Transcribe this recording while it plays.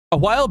A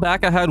while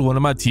back, I had one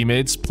of my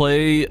teammates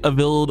play a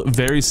build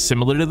very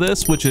similar to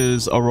this, which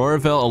is Aurora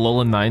Veil,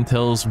 Alolan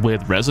Ninetales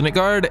with Resonant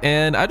Guard,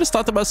 and I just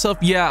thought to myself,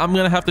 yeah, I'm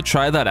gonna have to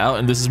try that out,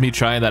 and this is me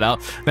trying that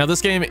out. Now,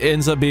 this game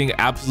ends up being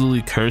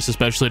absolutely cursed,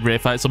 especially in raid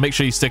fight, so make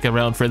sure you stick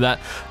around for that.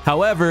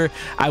 However,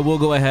 I will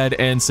go ahead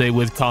and say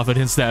with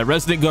confidence that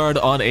Resonant Guard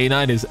on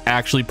A9 is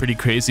actually pretty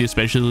crazy,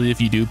 especially if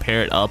you do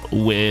pair it up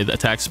with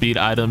attack speed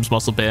items,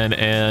 muscle band,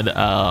 and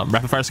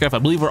rapid fire scarf. I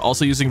believe we're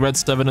also using red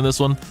 7 in this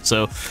one,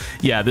 so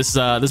yeah, this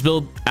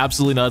build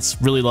absolutely nuts.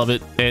 Really love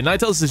it. And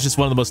Ninetales is just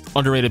one of the most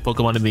underrated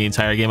Pokemon in the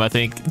entire game. I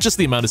think just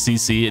the amount of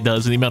CC it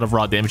does and the amount of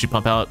raw damage you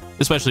pump out,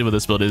 especially with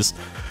this build, is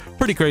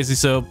pretty crazy.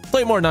 So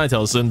play more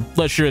Ninetales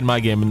unless you're in my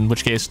game, in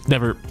which case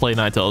never play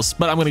Ninetales.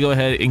 But I'm gonna go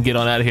ahead and get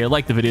on out of here.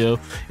 Like the video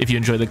if you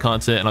enjoyed the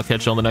content, and I'll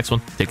catch you on the next one.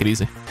 Take it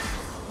easy.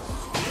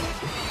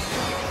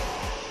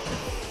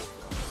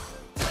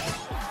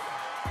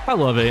 I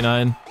love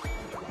A9.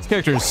 This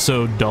character is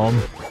so dumb.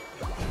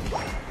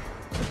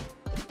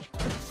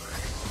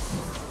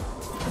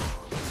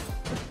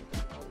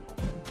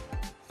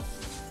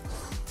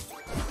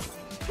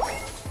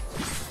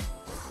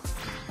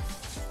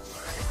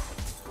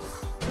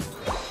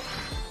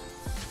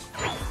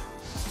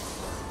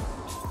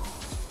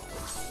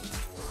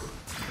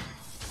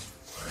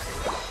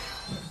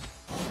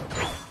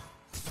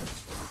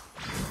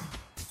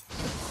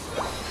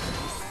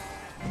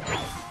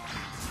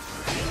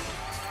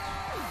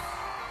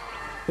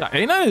 Yeah,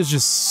 A9 is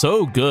just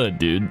so good,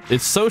 dude.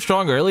 It's so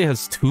strong early,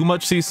 has too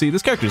much CC.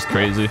 This character is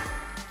crazy.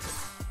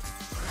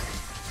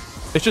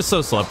 It's just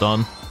so slept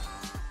on.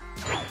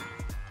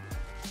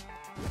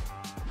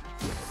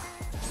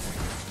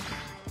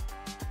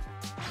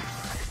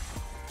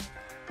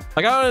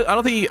 Like, I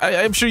don't think...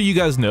 I'm sure you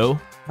guys know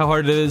how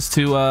hard it is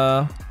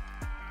to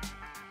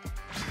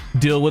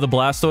deal with a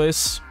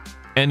Blastoise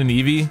and an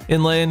Eevee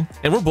in lane,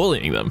 and we're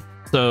bullying them.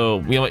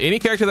 So, you know, any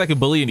character that can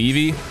bully an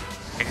Eevee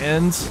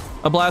and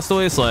a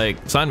Blastoise, like,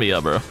 sign me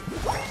up, bro.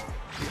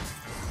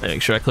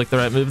 Make sure I click the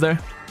right move there.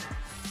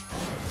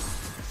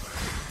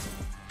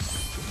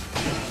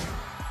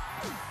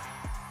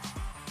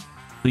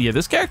 But yeah,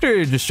 this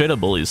character just straight up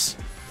bullies.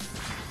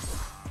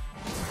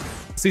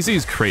 CC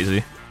is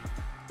crazy.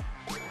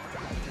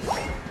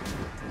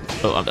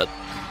 Oh, I'm dead.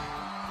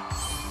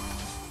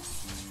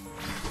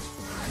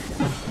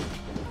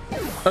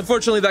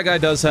 Unfortunately, that guy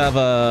does have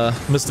a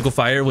Mystical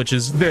Fire, which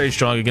is very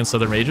strong against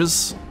other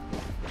mages.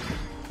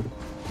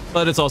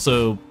 But it's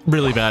also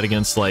really bad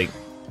against, like,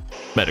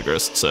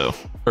 Metagross, so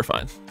we're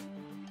fine.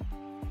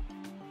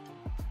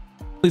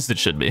 At least it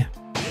should be.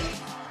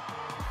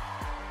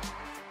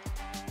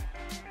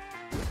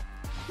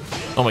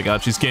 Oh my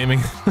god, she's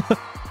gaming.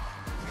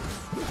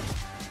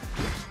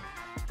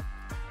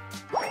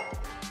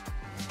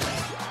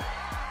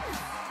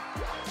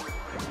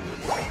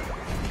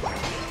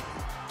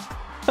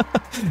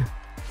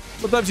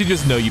 Sometimes you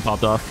just know you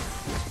popped off.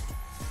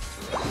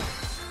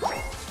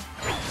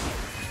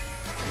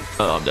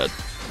 Oh, I'm dead.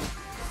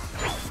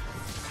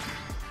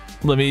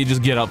 Let me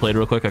just get outplayed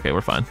real quick. Okay, we're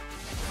fine.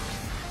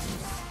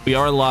 We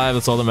are alive.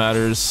 That's all that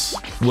matters.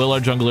 Will our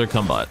jungler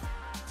come bot?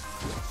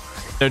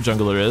 Their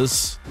jungler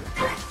is.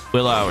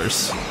 Will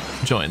ours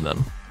join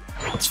them?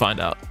 Let's find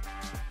out.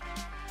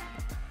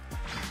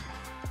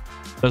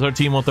 Does our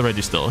team want the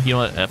Reggie still? You know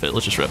what? F it.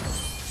 Let's just rip.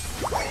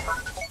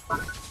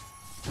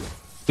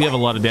 We have a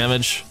lot of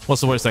damage. What's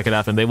the worst that could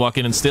happen? They walk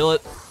in and steal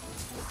it.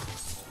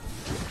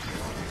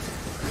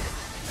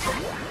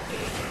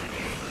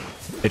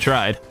 They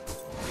tried.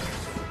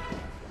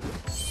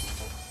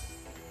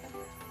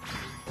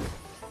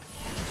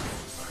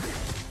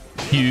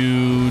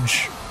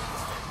 Huge.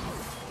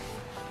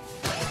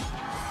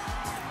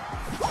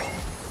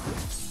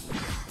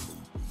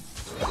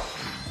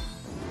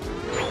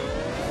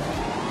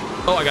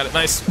 Oh, I got it.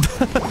 Nice.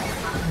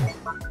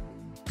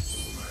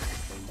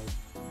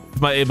 If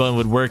my A button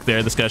would work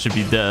there, this guy should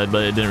be dead,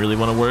 but it didn't really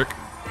want to work.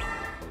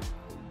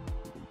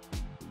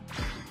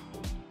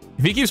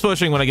 If he keeps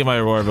pushing when I get my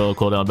Aurora Veil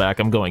cooldown back,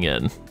 I'm going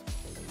in.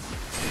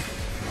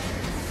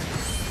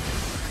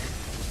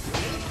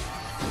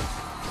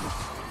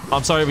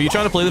 I'm sorry, were you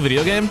trying to play the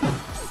video game?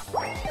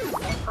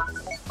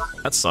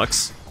 That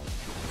sucks.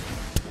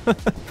 I'm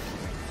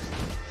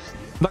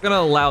not gonna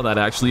allow that,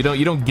 actually.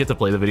 You don't get to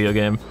play the video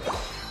game.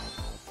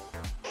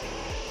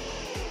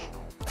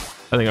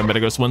 I think our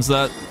Metagross wins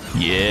that.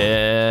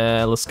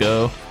 Yeah, let's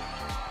go.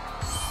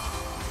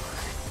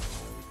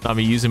 I'm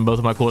using both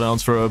of my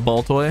cooldowns for a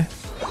ball toy.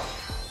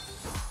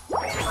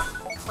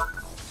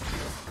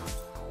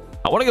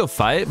 I want to go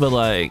fight, but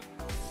like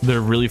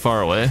they're really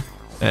far away,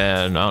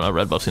 and I don't know.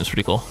 Red buff seems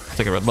pretty cool.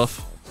 Take a red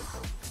buff.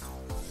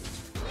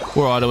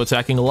 We're auto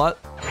attacking a lot.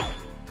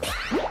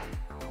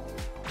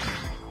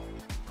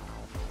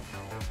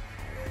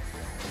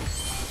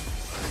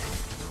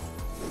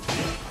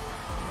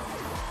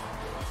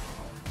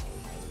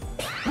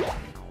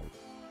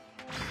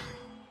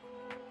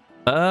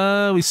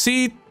 We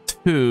see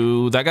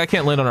 2. That guy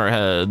can't land on our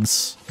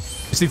heads.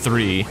 We see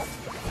 3.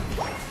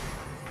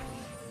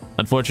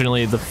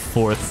 Unfortunately, the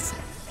 4th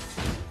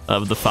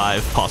of the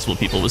 5 possible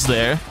people was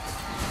there.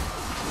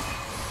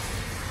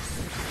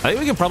 I think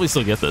we can probably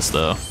still get this,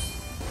 though.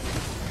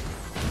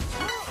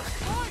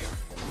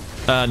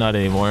 Not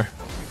anymore.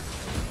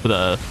 With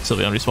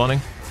Sylveon respawning.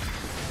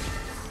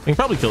 We can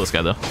probably kill this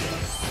guy, though.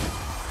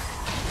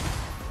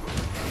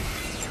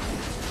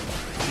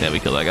 Yeah, we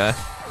kill that guy.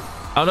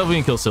 I don't know if we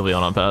can kill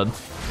Sylveon on pad.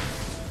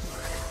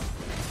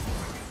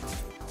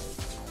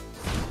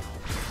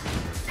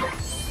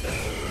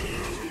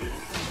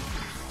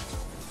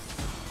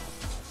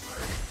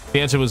 The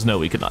answer was no,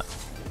 we could not.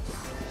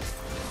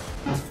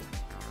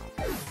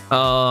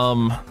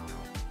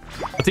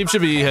 The team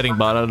should be heading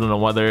bot. I don't know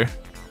why they're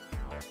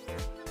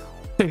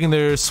taking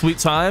their sweet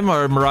time.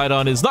 Our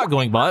Miraidon is not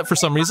going bot for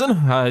some reason.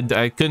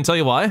 I couldn't tell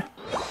you why.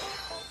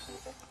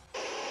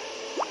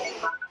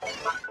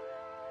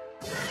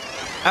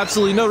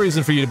 Absolutely no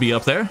reason for you to be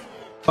up there.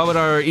 Why would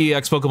our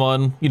EX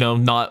Pokemon, you know,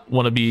 not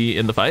want to be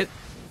in the fight?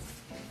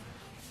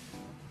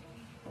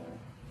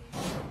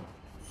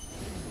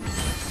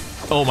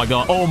 Oh my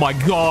god, oh my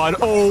god,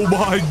 oh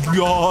my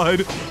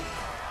god!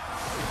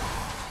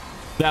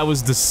 That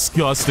was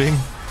disgusting.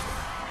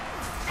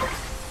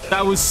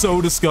 That was so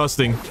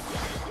disgusting.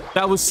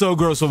 That was so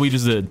gross what we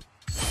just did.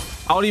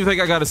 I don't even think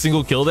I got a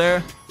single kill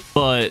there,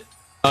 but...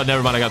 Oh,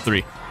 never mind, I got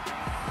 3.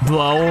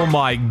 Oh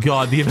my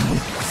god, the amount...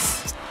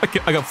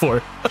 I got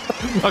 4.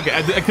 Okay,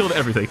 I killed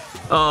everything.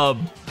 I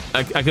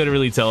couldn't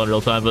really tell in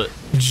real time, but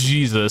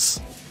Jesus.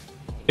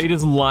 They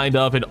just lined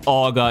up and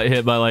all got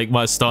hit by like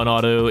my stun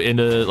auto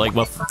into like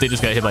they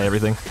just got hit by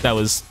everything. That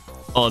was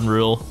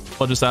unreal.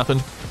 What just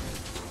happened?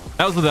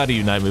 That was without a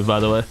Unite move, by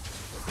the way.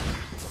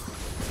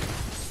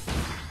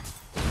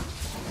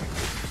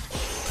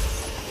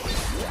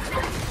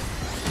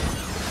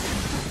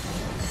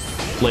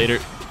 Later.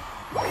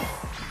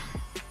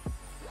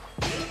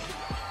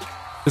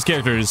 This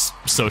character is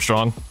so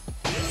strong.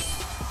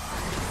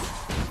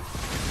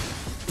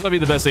 This might be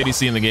the best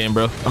ADC in the game,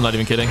 bro. I'm not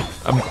even kidding.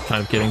 I'm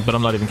kind of kidding, but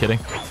I'm not even kidding.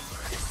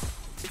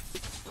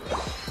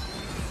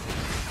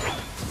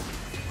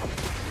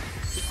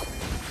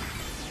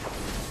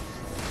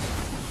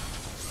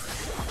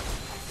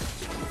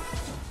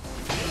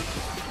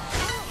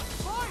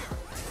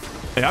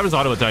 Hey, I'm just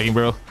auto-attacking,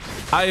 bro.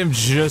 I am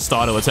just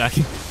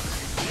auto-attacking.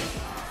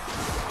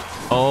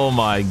 Oh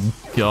my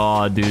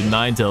god, dude.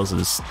 Ninetales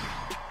is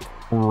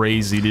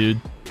crazy, dude.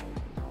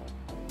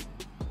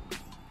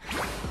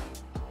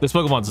 This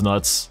Pokemon's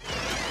nuts.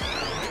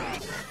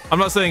 I'm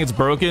not saying it's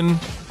broken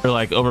or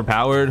like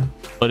overpowered,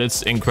 but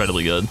it's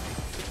incredibly good.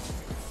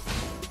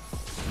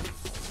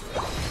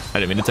 I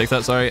didn't mean to take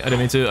that, sorry. I didn't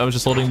mean to. I was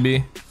just holding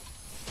B.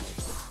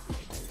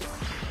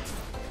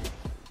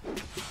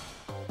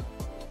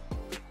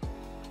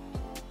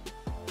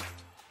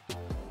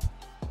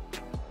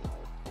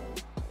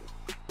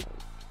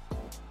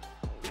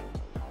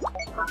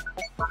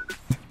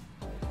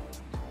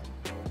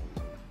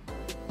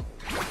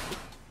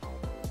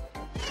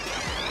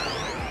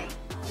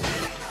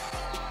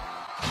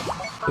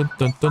 Dun,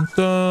 dun, dun,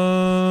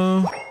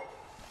 dun.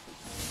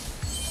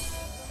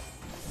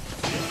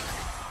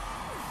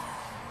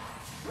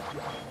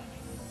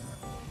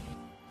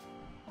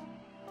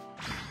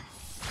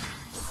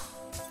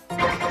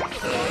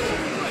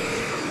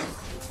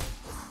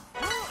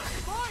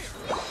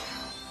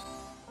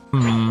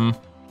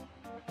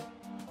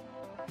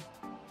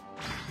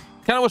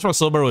 Kind of wish my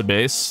Silver would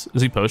base.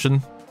 Is he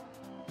potion?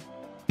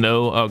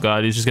 No. Oh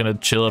god, he's just gonna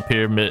chill up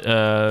here mid,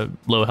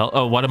 low health.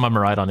 Oh, why did my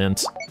Miraidon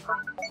int?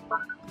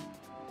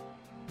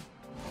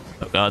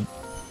 Oh god.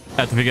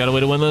 I have to figure out a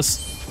way to win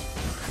this.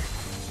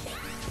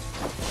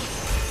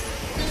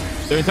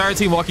 Their entire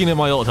team walking in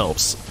my ult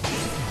helps.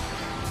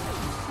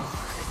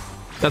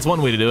 That's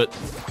one way to do it.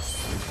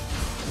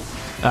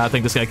 I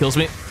think this guy kills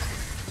me.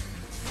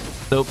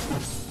 Nope.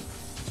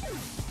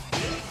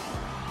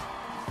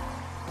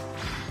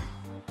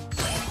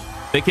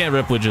 They can't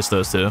rip with just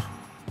those two.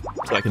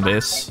 So I can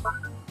base.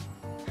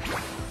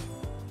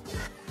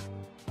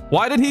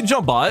 Why did he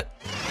jump bot?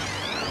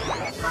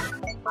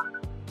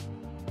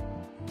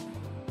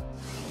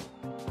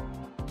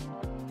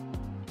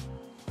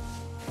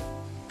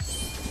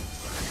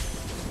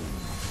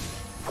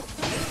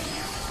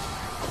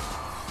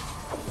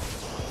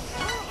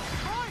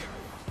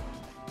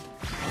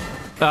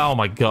 Oh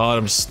my god,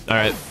 I'm just...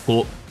 Alright,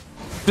 cool.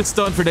 Just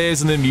stun for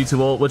days and then Mewtwo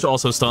ult, which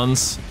also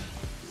stuns.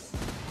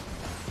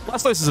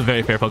 Blastoise is a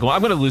very fair Pokemon.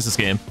 I'm gonna lose this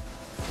game.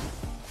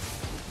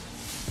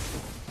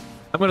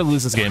 I'm gonna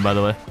lose this game, by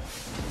the way.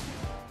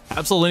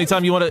 Absol,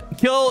 anytime you want to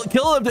kill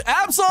him.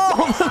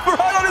 Absol!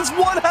 Right on his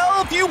 1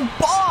 health, you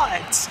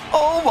bot!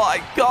 Oh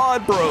my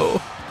god,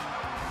 bro.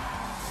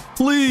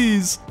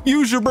 Please,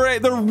 use your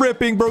brain. They're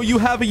ripping, bro. You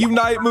have a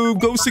Unite move.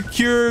 Go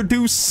secure.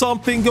 Do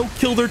something. Go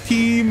kill their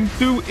team.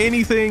 Do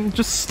anything.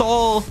 Just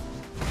stall.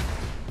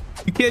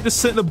 You can't just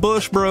sit in a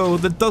bush, bro.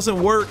 That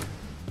doesn't work.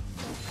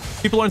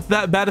 People aren't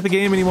that bad at the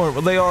game anymore.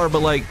 Well, they are,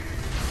 but like...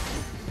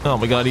 Oh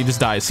my god, he just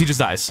dies. He just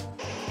dies.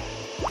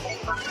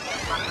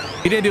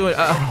 He didn't do it.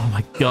 Oh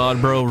my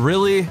god, bro.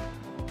 Really?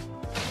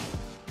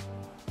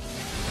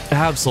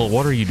 Absol,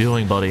 what are you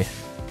doing, buddy?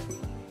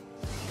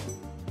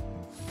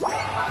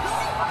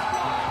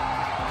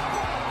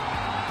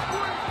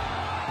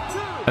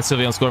 That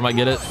Sylveon score might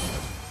get it.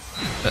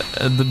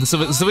 The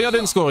Sylveon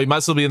didn't score. We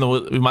might still be in the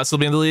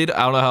lead.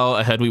 I don't know how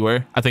ahead we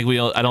were. I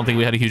don't think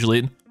we had a huge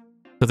lead.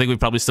 I think we'd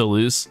probably still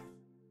lose.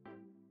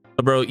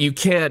 But bro, you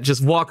can't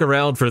just walk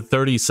around for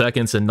 30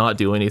 seconds and not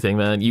do anything,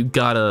 man. You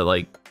gotta,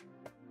 like,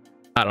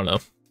 I don't know.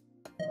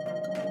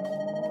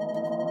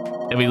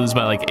 And we lose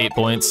by like 8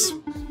 points.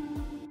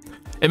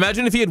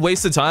 Imagine if he had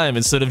wasted time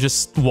instead of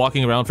just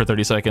walking around for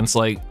 30 seconds.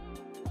 Like,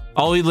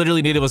 all we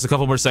literally needed was a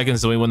couple more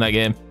seconds to win that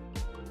game.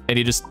 And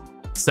he just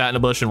sat in a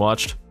bush and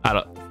watched. I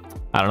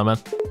don't know, man.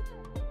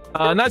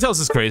 Ninetales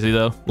is crazy,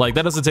 though. Like,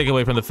 that doesn't take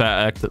away from the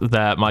fact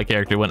that my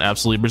character went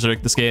absolutely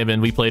berserk this game,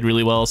 and we played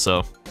really well,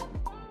 so...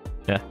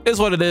 yeah, it is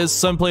what it is.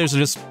 Some players are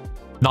just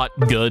not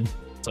good,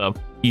 so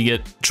you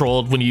get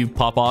trolled when you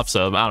pop off,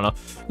 so I don't know.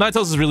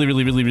 Ninetales is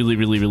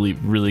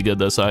really good,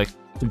 though, so I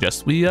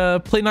suggest we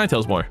play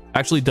Ninetales more.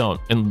 Actually, don't.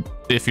 And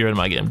if you're in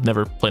my game,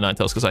 never play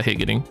Ninetales because I hate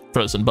getting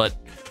frozen. But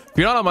if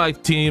you're not on my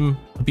team,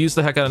 abuse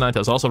the heck out of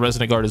Ninetales. Also,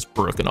 Resonant Guard is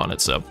broken on it,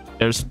 so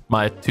there's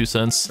my 2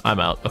 cents. I'm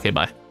out. Okay,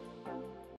 bye.